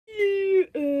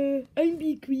I'm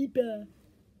Big Creeper.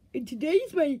 And today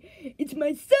it's my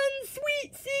son's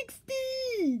sweet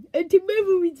 16. And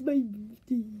tomorrow it's my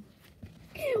birthday.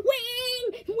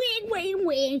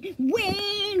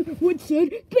 Wing. What's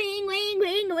that? Wing.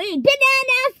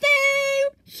 Banana phone.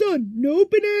 Son, no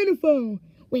banana phone.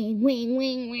 Wing.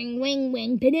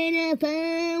 Banana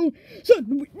phone. Son,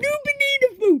 no banana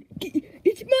phone.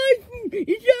 It's my phone.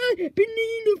 It's not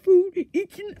banana phone.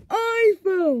 It's an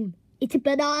iPhone. It's a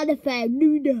banana phone,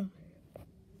 Luna.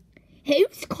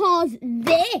 Whose car's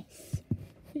this?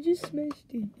 You just smashed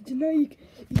it. It's like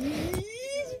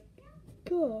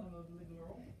car.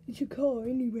 It's your car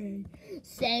anyway.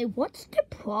 So what's the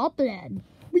problem?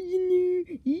 Well,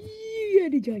 you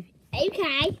had to drive it.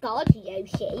 Okay, got you,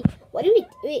 Yoshi. What are we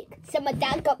doing? So my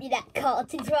dad got me that car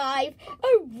to drive.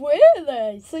 Oh,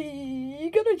 really? So you're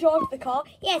gonna drive the car?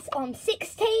 Yes, I'm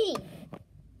 16.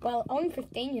 Well, I'm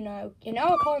 15, you know. You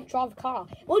know I can't drive a car.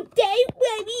 Well, don't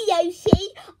worry,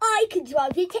 Yoshi. I can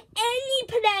drive you to any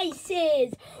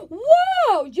places.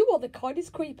 Wow, you are the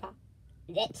kindest creeper.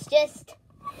 Let's just...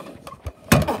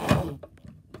 Oh,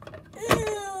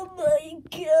 my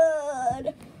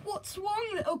God. What's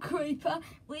wrong, little creeper?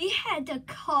 We had a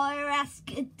car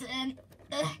accident.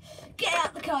 Get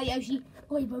out the car, Yoshi.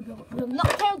 We'll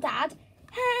not tell Dad.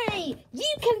 Hey,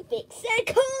 you can fix a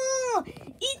car.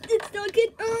 It looks like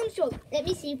an Armstrong. Let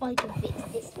me see if I can fix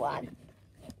this one.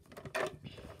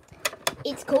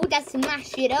 It's called a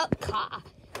Smash It Up car.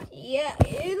 Yeah,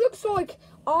 it looks like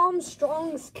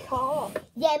Armstrong's car.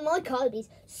 Yeah, my car is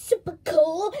super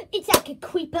cool. It's like a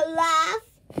creeper laugh.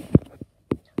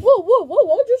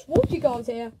 Whoa, I just warned you guys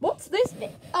here. What's this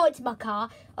bit? Oh, it's my car.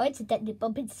 I accidentally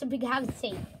bumped into something I haven't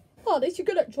seen. Oh, at least you're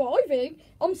good at driving.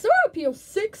 I'm so happy you're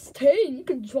 16. You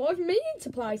can drive me into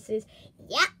places.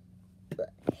 Yep.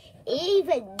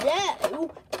 Even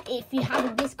though, if you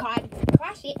have this car and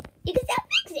crash it, you can still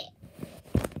fix it.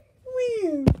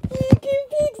 Woo, you can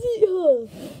fix it, huh?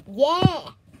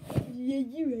 Yeah. Yeah,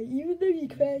 you're right. Even though you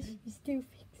crash, you still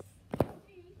fix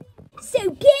it.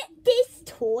 So get this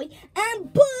toy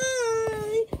and boom!